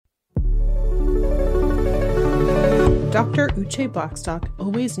Dr. Uche Blackstock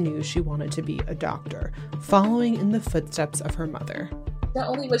always knew she wanted to be a doctor, following in the footsteps of her mother. Not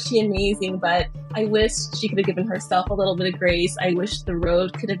only was she amazing, but I wish she could have given herself a little bit of grace. I wish the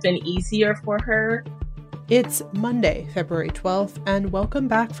road could have been easier for her. It's Monday, February 12th, and welcome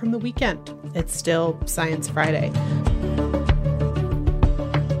back from the weekend. It's still Science Friday.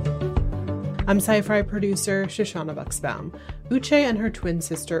 I'm Sci-Fi producer Shoshana Buxbaum. Uche and her twin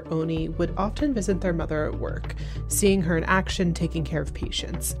sister Oni would often visit their mother at work, seeing her in action taking care of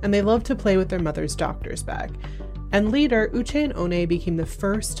patients, and they loved to play with their mother's doctor's bag. And later, Uche and One became the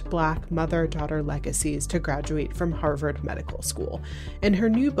first Black mother-daughter legacies to graduate from Harvard Medical School. In her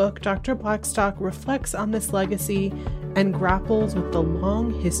new book, Dr. Blackstock reflects on this legacy and grapples with the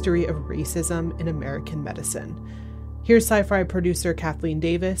long history of racism in American medicine. Here's Sci-Fi producer Kathleen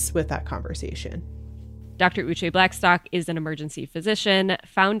Davis with that conversation. Dr. Uche Blackstock is an emergency physician,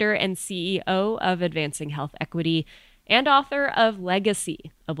 founder and CEO of Advancing Health Equity, and author of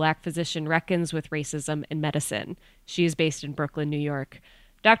Legacy, A Black Physician Reckons with Racism in Medicine. She is based in Brooklyn, New York.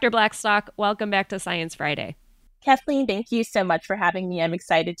 Dr. Blackstock, welcome back to Science Friday. Kathleen, thank you so much for having me. I'm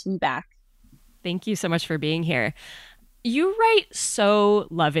excited to be back. Thank you so much for being here. You write so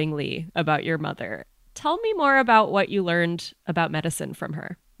lovingly about your mother. Tell me more about what you learned about medicine from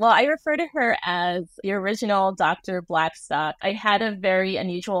her. Well, I refer to her as the original Dr. Blackstock. I had a very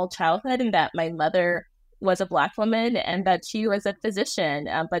unusual childhood in that my mother was a Black woman and that she was a physician,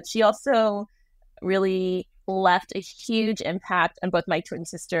 but she also really left a huge impact on both my twin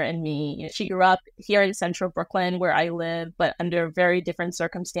sister and me. You know, she grew up here in central Brooklyn where I live, but under very different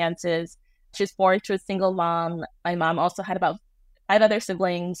circumstances. She was born to a single mom. My mom also had about 5 other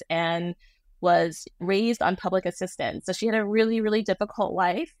siblings and was raised on public assistance. So she had a really, really difficult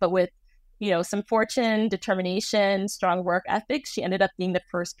life, but with, some fortune, determination, strong work ethic, she ended up being the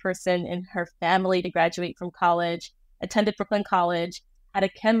first person in her family to graduate from college, attended Brooklyn College, had a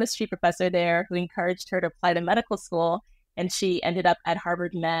chemistry professor there who encouraged her to apply to medical school, and she ended up at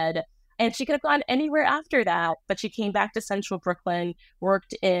Harvard Med. And she could have gone anywhere after that, but she came back to central Brooklyn,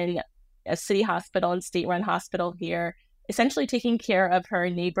 worked in a city hospital and state-run hospital here, essentially taking care of her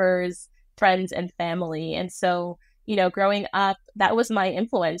neighbors, friends, and family. And so, growing up, that was my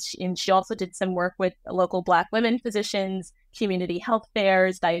influence. And she also did some work with local Black women physicians, community health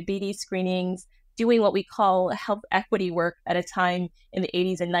fairs, diabetes screenings, doing what we call health equity work at a time in the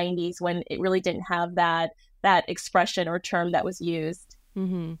 80s and 90s when it really didn't have that expression or term that was used.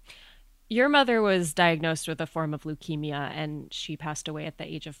 Mm-hmm. Your mother was diagnosed with a form of leukemia, and she passed away at the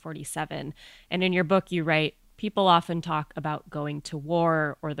age of 47. And in your book, you write, people often talk about going to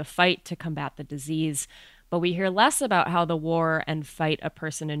war or the fight to combat the disease, but we hear less about how the war and fight a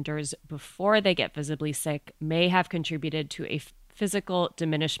person endures before they get visibly sick may have contributed to a physical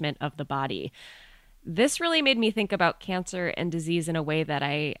diminishment of the body. This really made me think about cancer and disease in a way that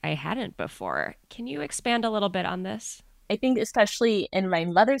I hadn't before. Can you expand a little bit on this? I think especially in my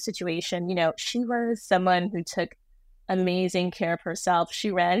mother's situation, she was someone who took amazing care of herself. She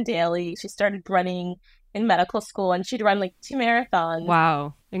ran daily. She started running in medical school, and she'd run like 2 marathons.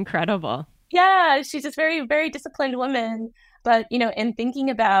 Wow. Incredible. Yeah, she's this very, very disciplined woman. But, in thinking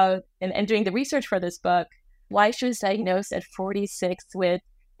about and doing the research for this book, why she was diagnosed at 46 with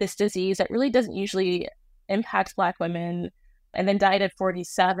this disease that really doesn't usually impact Black women, and then died at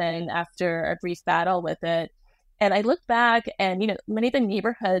 47 after a brief battle with it. And I look back and, many of the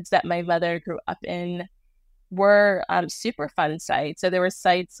neighborhoods that my mother grew up in were super fun sites. So there were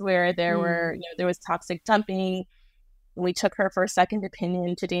sites where there was toxic dumping. When we took her for a second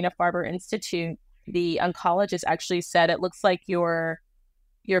opinion to Dana-Farber Institute, the oncologist actually said, it looks like your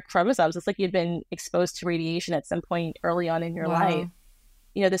chromosomes, it's like you'd been exposed to radiation at some point early on in your life.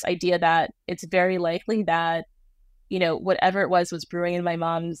 This idea that it's very likely that, whatever it was brewing in my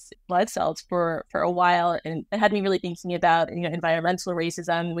mom's blood cells for a while. And it had me really thinking about, environmental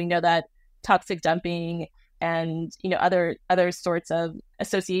racism. We know that toxic dumping and other sorts of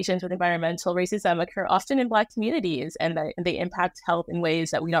associations with environmental racism occur often in Black communities, and they impact health in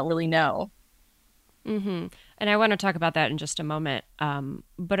ways that we don't really know. Mm-hmm. And I want to talk about that in just a moment.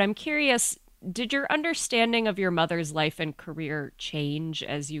 But I'm curious, did your understanding of your mother's life and career change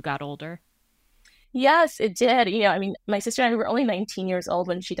as you got older? Yes, it did. My sister and I were only 19 years old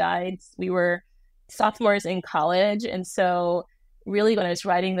when she died. We were sophomores in college, and so really when I was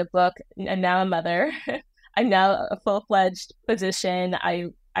writing the book, and now a mother. I'm now a full-fledged physician.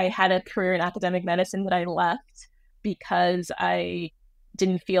 I had a career in academic medicine that I left because I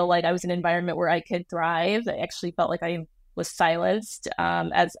didn't feel like I was in an environment where I could thrive. I actually felt like I was silenced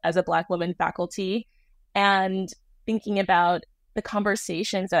as a Black woman faculty. And thinking about the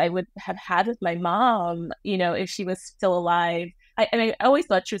conversations that I would have had with my mom, if she was still alive. I always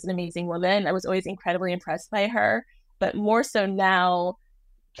thought she was an amazing woman. I was always incredibly impressed by her, but more so now,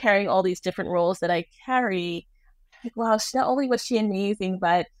 carrying all these different roles that I carry, like, wow, not only was she amazing,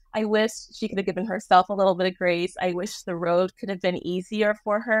 but I wish she could have given herself a little bit of grace. I wish the road could have been easier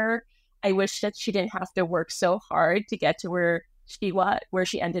for her. I wish that she didn't have to work so hard to get to where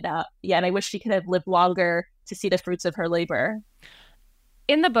she ended up. Yeah, and I wish she could have lived longer to see the fruits of her labor.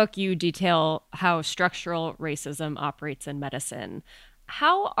 In the book, you detail how structural racism operates in medicine.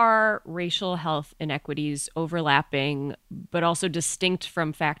 How are racial health inequities overlapping, but also distinct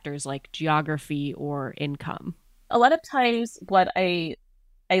from factors like geography or income? A lot of times what I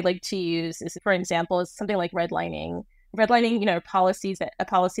like to use is, for example, is something like redlining. Redlining, a policy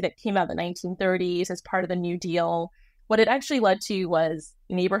that came out in the 1930s as part of the New Deal. What it actually led to was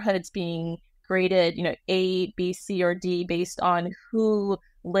neighborhoods being graded, A, B, C, or D based on who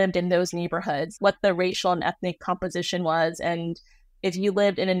lived in those neighborhoods, what the racial and ethnic composition was. And if you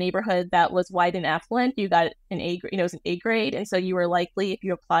lived in a neighborhood that was white and affluent, you got an A, it was an A grade. And so you were likely, if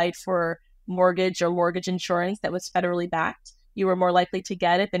you applied for mortgage or mortgage insurance that was federally backed, you were more likely to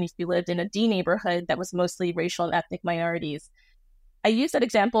get it than if you lived in a D neighborhood that was mostly racial and ethnic minorities. I use that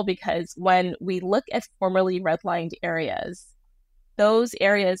example because when we look at formerly redlined areas, those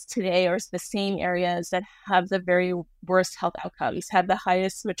areas today are the same areas that have the very worst health outcomes, have the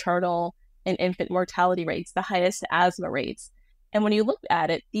highest maternal and infant mortality rates, the highest asthma rates. And when you look at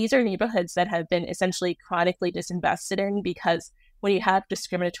it, these are neighborhoods that have been essentially chronically disinvested in, because when you have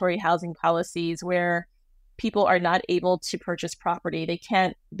discriminatory housing policies where people are not able to purchase property, they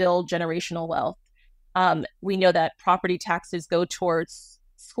can't build generational wealth. We know that property taxes go towards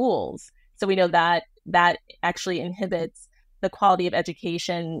schools. So we know that that actually inhibits the quality of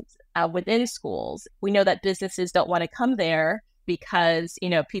education within schools. We know that businesses don't want to come there because,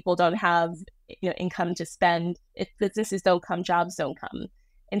 people don't have, income to spend. If businesses don't come, jobs don't come.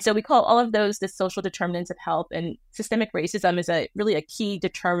 And so we call all of those the social determinants of health, and systemic racism is really a key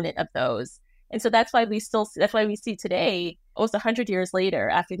determinant of those. And so that's why we see today, almost 100 years later,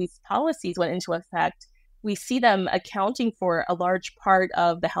 after these policies went into effect, we see them accounting for a large part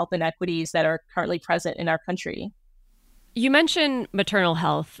of the health inequities that are currently present in our country. You mentioned maternal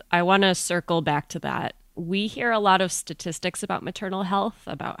health. I want to circle back to that. We hear a lot of statistics about maternal health,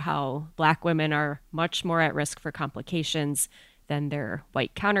 about how Black women are much more at risk for complications than their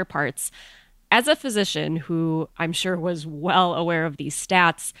white counterparts. As a physician who I'm sure was well aware of these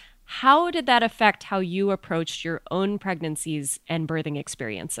stats, how did that affect how you approached your own pregnancies and birthing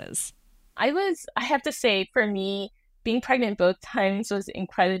experiences? I have to say, for me, being pregnant both times was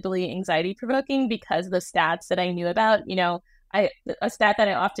incredibly anxiety provoking because of the stats that I knew about. A stat that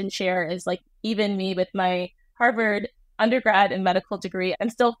I often share is, like, even me with my Harvard undergrad and medical degree, I'm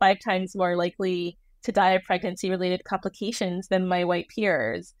still 5 times more likely to die of pregnancy-related complications than my white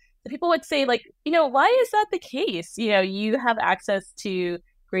peers. So people would say, like, why is that the case? You have access to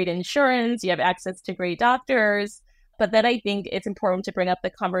great insurance, you have access to great doctors. But then I think it's important to bring up the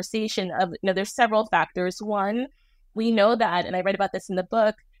conversation of, there's several factors. One, we know that, and I read about this in the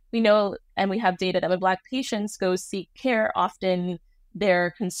book, we know, and we have data that when Black patients go seek care, often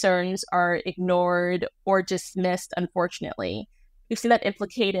their concerns are ignored or dismissed, unfortunately. We've seen that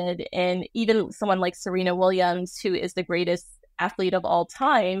implicated in even someone like Serena Williams, who is the greatest athlete of all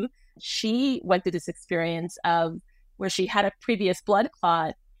time. She went through this experience of where she had a previous blood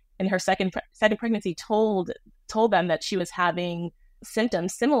clot, and her second pregnancy told them that she was having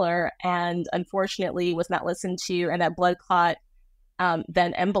symptoms similar, and unfortunately was not listened to, and that blood clot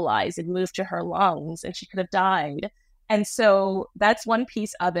then embolized and moved to her lungs, and she could have died. And so that's one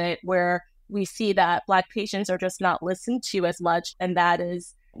piece of it where we see that Black patients are just not listened to as much, and that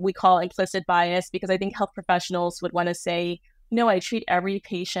is, we call implicit bias, because I think health professionals would want to say, no, I treat every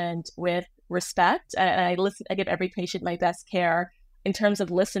patient with respect, and I give every patient my best care. In terms of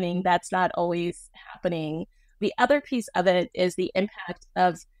listening, that's not always happening. The other piece of it is the impact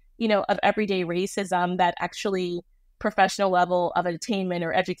of everyday racism that actually professional level of attainment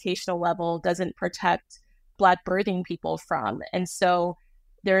or educational level doesn't protect Black birthing people from. And so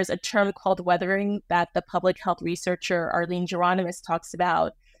there's a term called weathering that the public health researcher Arlene Geronimus talks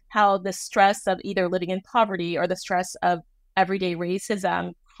about, how the stress of either living in poverty or the stress of everyday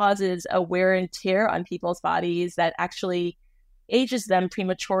racism causes a wear and tear on people's bodies that actually ages them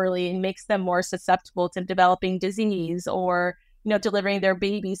prematurely and makes them more susceptible to developing disease or, delivering their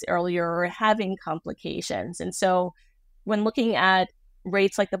babies earlier or having complications. And so when looking at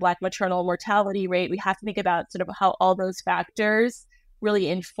rates like the Black maternal mortality rate, we have to think about sort of how all those factors really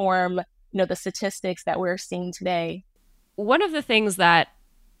inform, the statistics that we're seeing today. One of the things that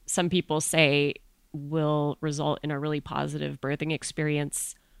some people say will result in a really positive birthing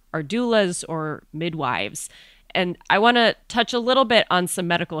experience are doulas or midwives. And I want to touch a little bit on some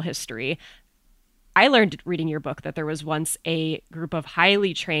medical history. I learned reading your book that there was once a group of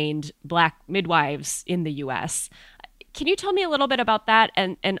highly trained Black midwives in the US. Can you tell me a little bit about that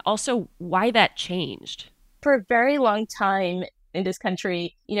and also why that changed? For a very long time in this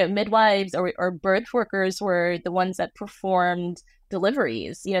country, midwives or birth workers were the ones that performed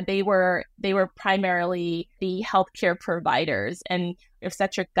deliveries. They were primarily the healthcare providers, and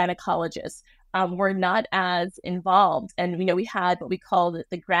obstetric gynecologists were not as involved. And we had what we called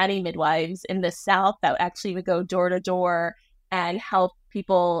the granny midwives in the South that actually would go door to door and help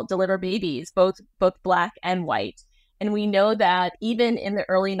people deliver babies, both Black and white. And we know that even in the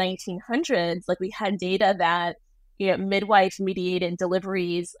early 1900s, like we had data that midwife-mediated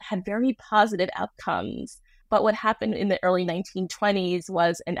deliveries had very positive outcomes. But what happened in the early 1920s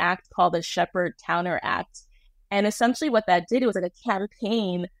was an act called the Shepard-Towner Act. And essentially what that did, it was like a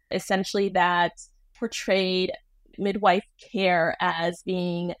campaign essentially that portrayed midwife care as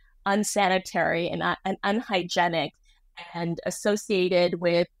being unsanitary and unhygienic and associated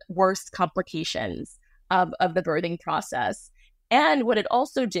with worse complications of the birthing process. And what it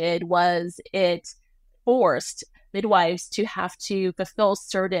also did was it forced midwives to have to fulfill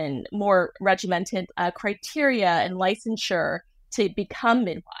certain more regimented criteria and licensure to become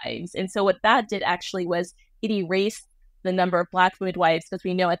midwives. And so what that did actually was it erased the number of Black midwives, because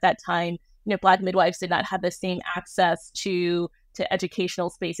we know at that time, Black midwives did not have the same access to educational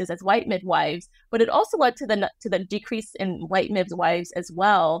spaces as white midwives. But it also led to the decrease in white midwives as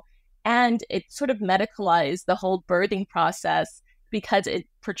well. And it sort of medicalized the whole birthing process because it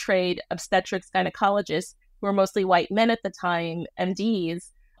portrayed obstetrics gynecologists, who were mostly white men at the time, MDs,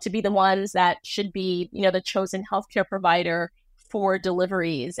 to be the ones that should be, the chosen healthcare provider for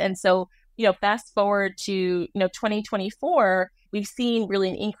deliveries. And so, fast forward to, 2024, we've seen really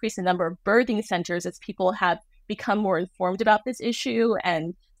an increase in the number of birthing centers as people have become more informed about this issue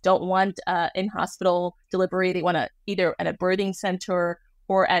and don't want in-hospital delivery. They want to either at a birthing center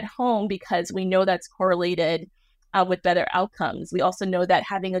or at home, because we know that's correlated with better outcomes. We also know that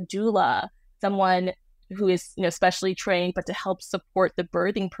having a doula, someone who is specially trained, but to help support the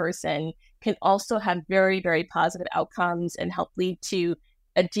birthing person, can also have very, very positive outcomes and help lead to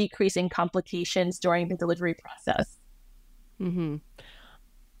a decrease in complications during the delivery process. Mm-hmm.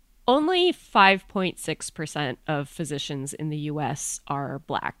 Only 5.6% of physicians in the US are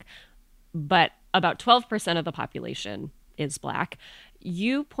Black, but about 12% of the population is Black.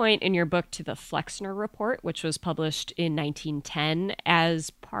 You point in your book to the Flexner Report, which was published in 1910, as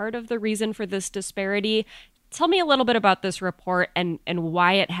part of the reason for this disparity. Tell me a little bit about this report and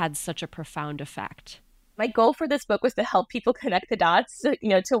why it had such a profound effect. My goal for this book was to help people connect the dots,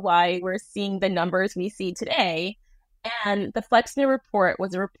 to why we're seeing the numbers we see today. And the Flexner Report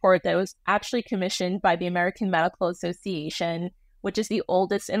was a report that was actually commissioned by the American Medical Association, which is the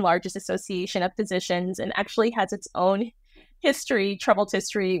oldest and largest association of physicians and actually has its own troubled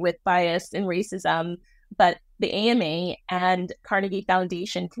history with bias and racism. But the AMA and Carnegie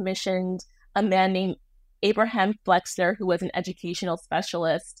Foundation commissioned a man named Abraham Flexner, who was an educational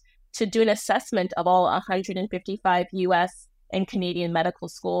specialist, to do an assessment of all 155 US and Canadian medical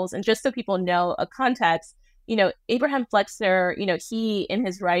schools. And just so people know a context, Abraham Flexner, he in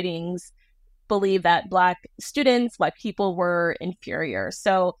his writings believed that Black students, Black people were inferior.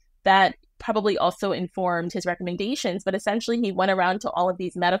 So that probably also informed his recommendations, but essentially he went around to all of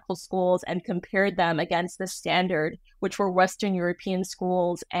these medical schools and compared them against the standard, which were Western European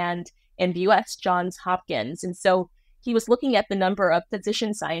schools and in the US, Johns Hopkins. And so he was looking at the number of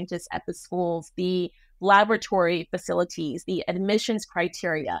physician scientists at the schools, the laboratory facilities, the admissions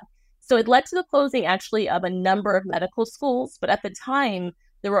criteria. So it led to the closing actually of a number of medical schools, but at the time,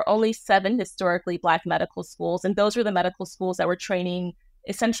 there were only 7 historically Black medical schools, and those were the medical schools that were training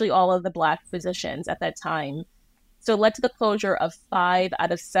essentially all of the Black physicians at that time. So it led to the closure of 5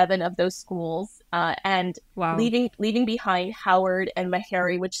 out of 7 of those schools, and wow. leaving behind Howard and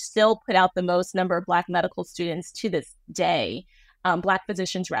Meharry, which still put out the most number of Black medical students to this day, Black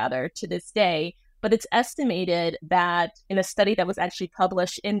physicians rather, to this day. But it's estimated that in a study that was actually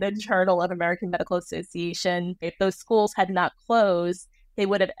published in the Journal of American Medical Association, if those schools had not closed, they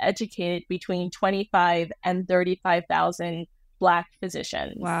would have educated between 25 and 35,000 Black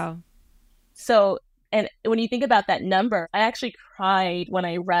physicians. Wow. So, and when you think about that number, I actually cried when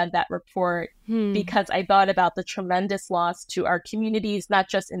I read that report because I thought about the tremendous loss to our communities, not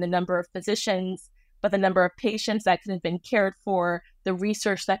just in the number of physicians, but the number of patients that could have been cared for, the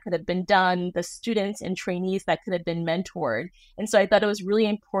research that could have been done, the students and trainees that could have been mentored. And so I thought it was really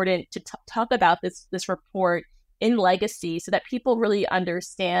important to talk about this report in Legacy so that people really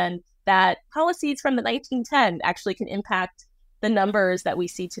understand that policies from the 1910s actually can impact the numbers that we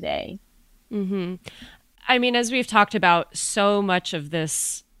see today. Mm-hmm. I mean, as we've talked about, so much of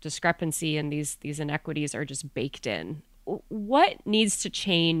this discrepancy and these inequities are just baked in. What needs to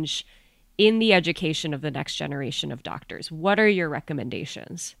change in the education of the next generation of doctors? What are your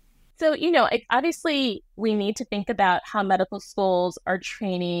recommendations? So, obviously, we need to think about how medical schools are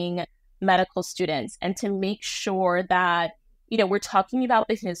training medical students and to make sure that, we're talking about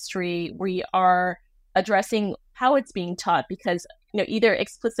the history, we are addressing how it's being taught, because, either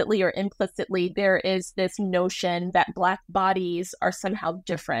explicitly or implicitly, there is this notion that Black bodies are somehow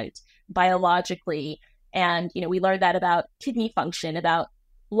different biologically. And, we learned that about kidney function, about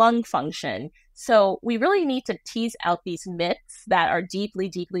lung function. So we really need to tease out these myths that are deeply,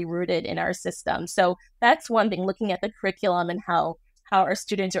 deeply rooted in our system. So that's one thing, looking at the curriculum and how our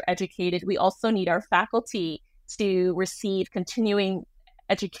students are educated. We also need our faculty to receive continuing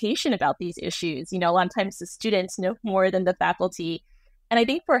education about these issues. A lot of times the students know more than the faculty. And I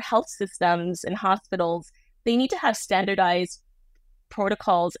think for health systems and hospitals, they need to have standardized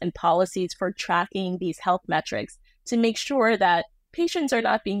protocols and policies for tracking these health metrics to make sure that patients are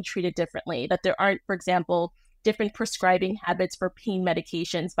not being treated differently, that there aren't, for example, different prescribing habits for pain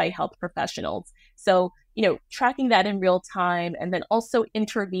medications by health professionals. So, tracking that in real time and then also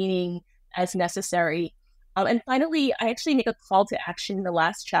intervening as necessary. And finally, I actually make a call to action in the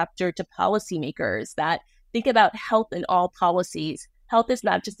last chapter to policymakers that think about health in all policies. Health is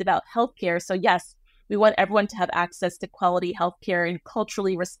not just about healthcare. So yes, we want everyone to have access to quality healthcare and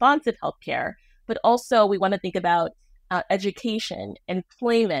culturally responsive healthcare, but also we want to think about education,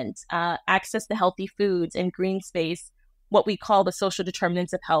 employment, access to healthy foods and green space, what we call the social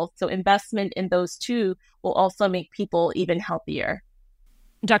determinants of health. So investment in those two will also make people even healthier.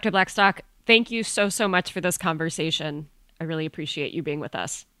 Dr. Blackstock, thank you so much for this conversation. I really appreciate you being with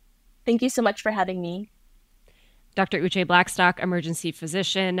us. Thank you so much for having me. Dr. Uche Blackstock, emergency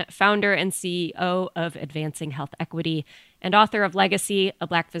physician, founder and CEO of Advancing Health Equity, and author of Legacy, A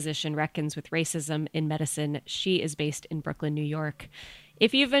Black Physician Reckons with Racism in Medicine. She is based in Brooklyn, New York.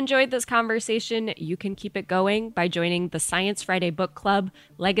 If you've enjoyed this conversation, you can keep it going by joining the Science Friday Book Club.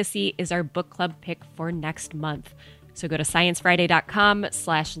 Legacy is our book club pick for next month. So go to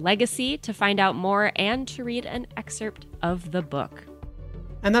sciencefriday.com/legacy to find out more and to read an excerpt of the book.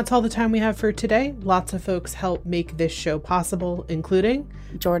 And that's all the time we have for today. Lots of folks help make this show possible, including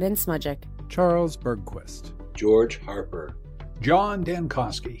Jordan Smudgick, Charles Bergquist, George Harper, John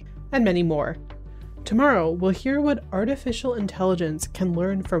Dankosky, and many more. Tomorrow, we'll hear what artificial intelligence can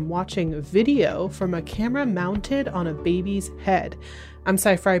learn from watching video from a camera mounted on a baby's head. I'm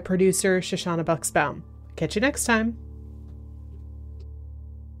Sci-Fi producer Shoshana Bucksbaum. Catch you next time.